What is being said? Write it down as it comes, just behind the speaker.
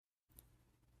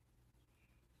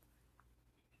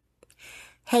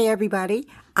Hey everybody,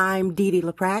 I'm Dee Dee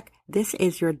LaPrac. This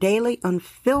is your daily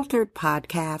unfiltered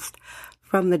podcast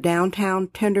from the downtown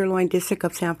Tenderloin district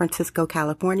of San Francisco,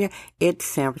 California. It's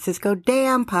San Francisco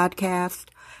Damn Podcast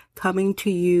coming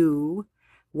to you.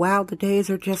 Wow, the days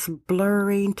are just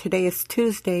blurring. Today is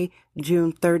Tuesday,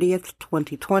 June 30th,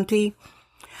 2020.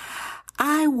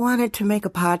 I wanted to make a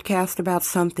podcast about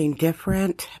something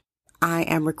different. I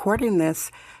am recording this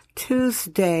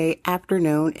Tuesday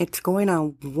afternoon. It's going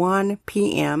on 1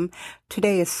 p.m.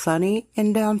 Today is sunny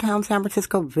in downtown San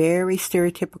Francisco, very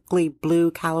stereotypically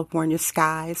blue California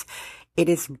skies. It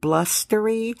is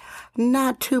blustery,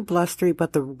 not too blustery,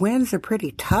 but the winds are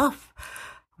pretty tough.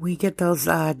 We get those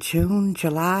June,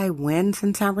 July winds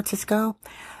in San Francisco.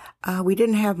 We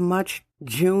didn't have much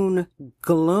June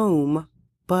gloom,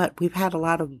 but we've had a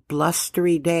lot of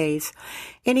blustery days.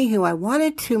 Anywho, I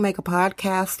wanted to make a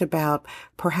podcast about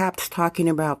perhaps talking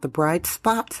about the bright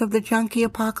spots of the junkie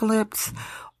apocalypse,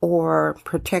 or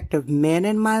protective men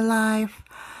in my life,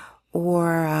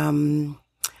 or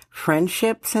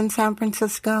friendships in San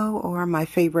Francisco, or my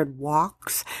favorite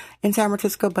walks in San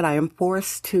Francisco. But I am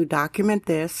forced to document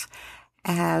this,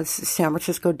 as San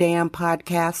Francisco Damn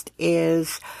Podcast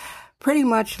is pretty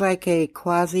much like a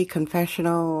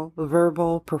quasi-confessional,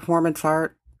 verbal performance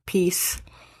art piece.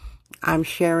 I'm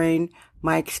sharing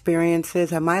my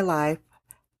experiences and my life.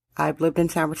 I've lived in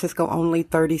San Francisco only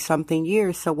 30-something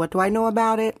years, so what do I know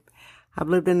about it? I've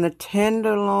lived in the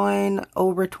Tenderloin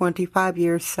over 25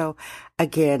 years, so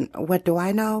again, what do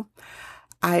I know?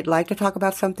 I'd like to talk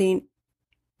about something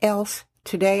else.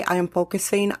 Today, I am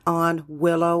focusing on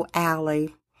Willow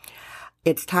Alley.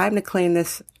 It's time to clean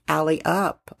this alley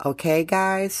up, okay,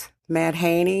 guys? Matt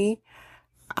Haney,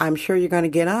 I'm sure you're going to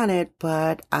get on it,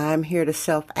 but I'm here to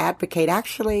self-advocate.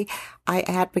 Actually, I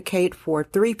advocate for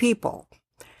three people.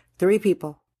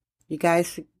 You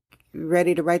guys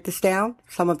ready to write this down?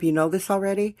 Some of you know this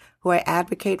already. Who I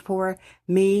advocate for?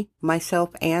 Me,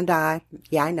 myself, and I.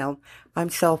 Yeah, I know. I'm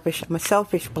selfish. I'm a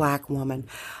selfish black woman.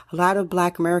 A lot of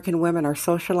black American women are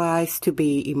socialized to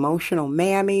be emotional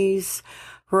mammies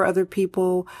for other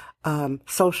people,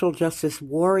 social justice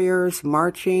warriors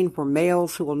marching for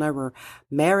males who will never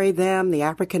marry them. The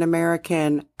African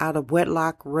American out of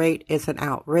wedlock rate is an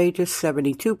outrageous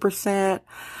 72%.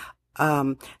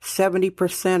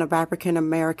 70% of African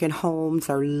American homes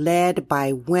are led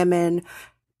by women.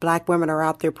 Black women are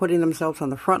out there putting themselves on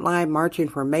the front line, marching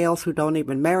for males who don't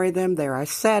even marry them. There, I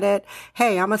said it.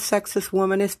 Hey, I'm a sexist,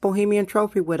 womanist, bohemian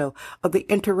trophy widow of the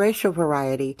interracial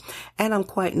variety, and I'm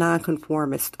quite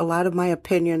nonconformist. A lot of my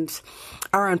opinions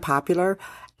are unpopular,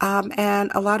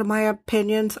 and a lot of my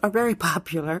opinions are very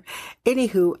popular.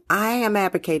 Anywho, I am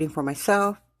advocating for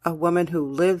myself, a woman who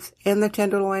lives in the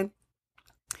Tenderloin,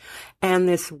 and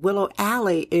this Willow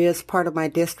Alley is part of my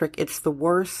district. It's the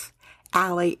worst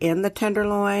alley in the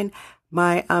Tenderloin.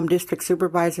 My district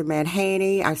supervisor, Matt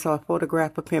Haney, I saw a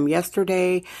photograph of him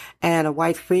yesterday, and a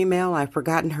white female, I've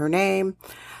forgotten her name.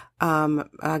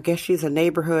 I guess she's a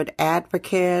neighborhood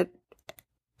advocate.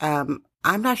 I'm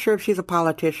not sure if she's a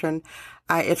politician.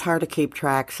 It's hard to keep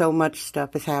track. So much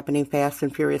stuff is happening fast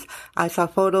and furious. I saw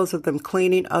photos of them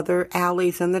cleaning other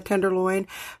alleys in the Tenderloin.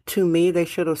 To me, they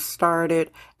should have started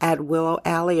at Willow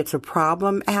Alley. It's a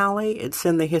problem alley. It's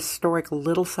in the historic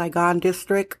Little Saigon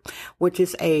district, which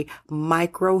is a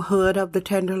micro hood of the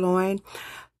Tenderloin.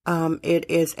 It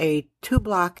is a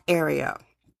 2-block area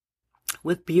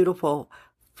with beautiful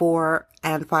 4-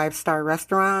 and 5-star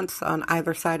restaurants on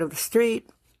either side of the street.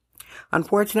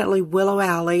 Unfortunately, Willow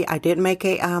Alley, I did make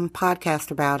a podcast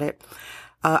about it.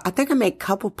 I think I made a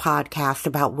couple podcasts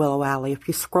about Willow Alley. If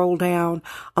you scroll down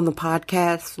on the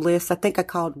podcast list, I think I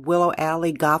called Willow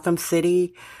Alley Gotham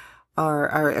City,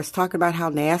 or it's talking about how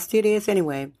nasty it is.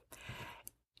 Anyway,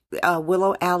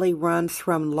 Willow Alley runs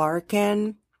from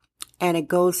Larkin, and it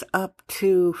goes up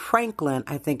to Franklin,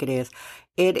 I think it is.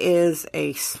 It is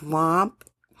a swamp.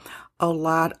 A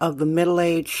lot of the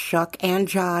middle-aged shuck and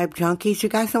jive junkies. You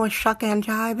guys know what shuck and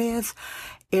jive is?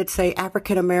 It's a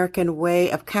African-American way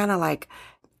of kind of like,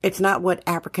 it's not what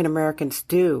African-Americans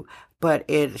do, but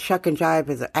shuck and jive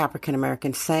is an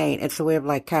African-American saying. It's a way of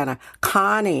like kind of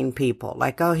conning people.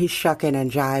 Like, oh, he's shucking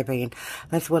and jiving.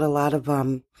 That's what a lot of,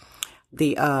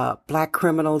 the black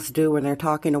criminals do when they're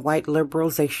talking to white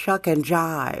liberals. They shuck and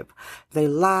jive. They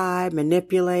lie,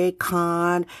 manipulate,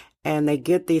 con, and they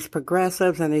get these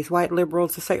progressives and these white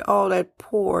liberals to say, oh, that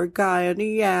poor guy in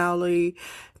the alley,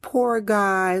 poor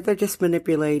guy. They're just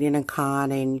manipulating and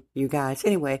conning you guys.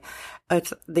 Anyway,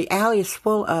 the alley is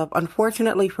full of,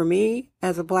 unfortunately for me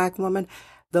as a black woman,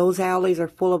 those alleys are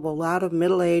full of a lot of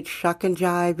middle-aged shuck and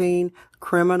jiving,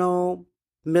 criminal,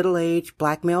 middle-aged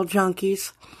black male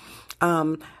junkies.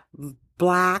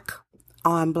 Black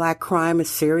on black crime is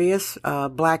serious.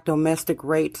 Black domestic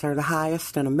rates are the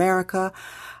highest in America.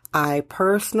 I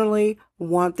personally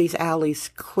want these alleys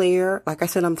clear. Like I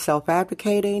said, I'm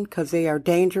self-advocating because they are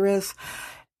dangerous.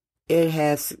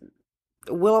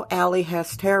 Willow Alley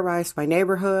has terrorized my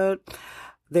neighborhood.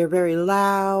 They're very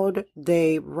loud.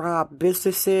 They rob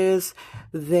businesses.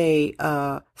 They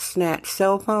snatch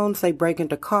cell phones. They break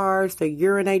into cars. They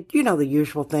urinate. You know, the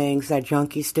usual things that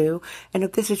junkies do. And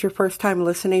if this is your first time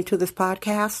listening to this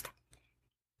podcast,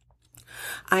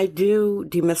 I do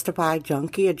demystify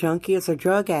junkie. A junkie is a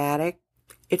drug addict.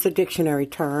 It's a dictionary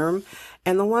term.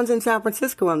 And the ones in San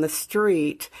Francisco on the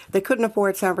street, they couldn't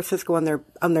afford San Francisco on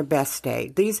their best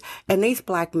day. These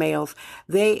black males,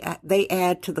 they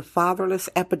add to the fatherless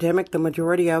epidemic. The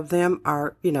majority of them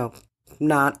are,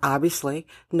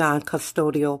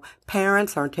 non-custodial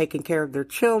parents, aren't taking care of their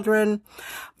children.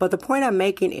 But the point I'm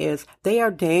making is they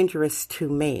are dangerous to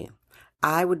me.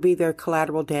 I would be their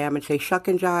collateral damage. They shuck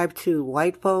and jive to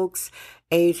white folks,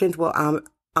 Asians. Well,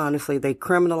 honestly, they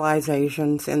criminalize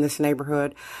Asians in this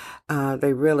neighborhood.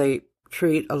 They really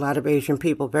treat a lot of Asian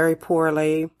people very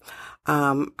poorly.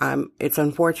 It's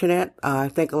unfortunate. I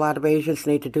think a lot of Asians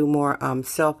need to do more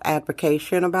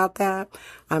self-advocation about that.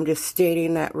 I'm just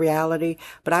stating that reality.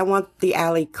 But I want the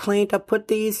alley cleaned up. Put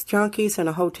these junkies in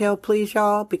a hotel, please,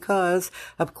 y'all, because,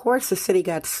 of course, the city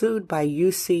got sued by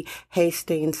UC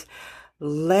Hastings.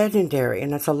 Legendary,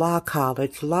 and it's a law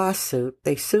college lawsuit.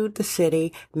 They sued the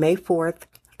city May 4th,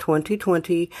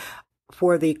 2020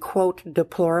 for the, quote,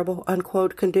 deplorable,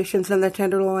 unquote, conditions in the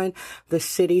Tenderloin. The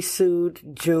city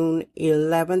sued June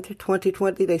 11th,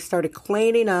 2020. They started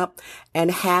cleaning up and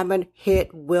haven't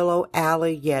hit Willow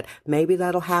Alley yet. Maybe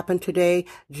that'll happen today,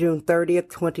 June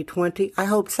 30th, 2020. I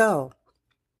hope so.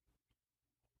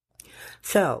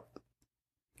 So,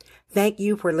 thank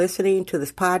you for listening to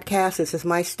this podcast. This is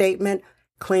my statement.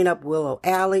 Clean up Willow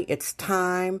Alley. It's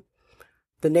time.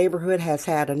 The neighborhood has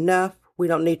had enough. We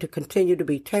don't need to continue to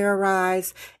be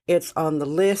terrorized. It's on the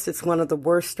list. It's one of the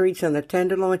worst streets in the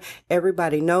Tenderloin.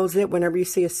 Everybody knows it. Whenever you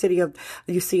see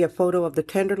you see a photo of the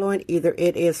Tenderloin, either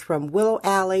it is from Willow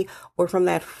Alley or from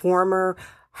that former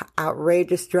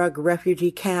outrageous drug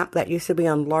refugee camp that used to be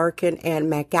on Larkin and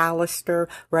McAllister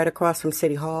right across from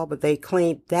City Hall, but they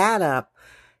cleaned that up.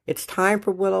 It's time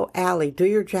for Willow Alley. Do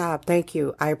your job. Thank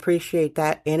you. I appreciate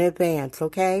that in advance,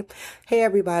 okay? Hey,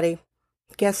 everybody.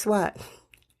 Guess what?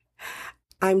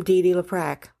 I'm Dee Dee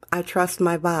LaFrac. I trust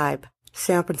my vibe.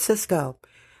 San Francisco.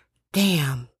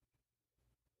 Damn.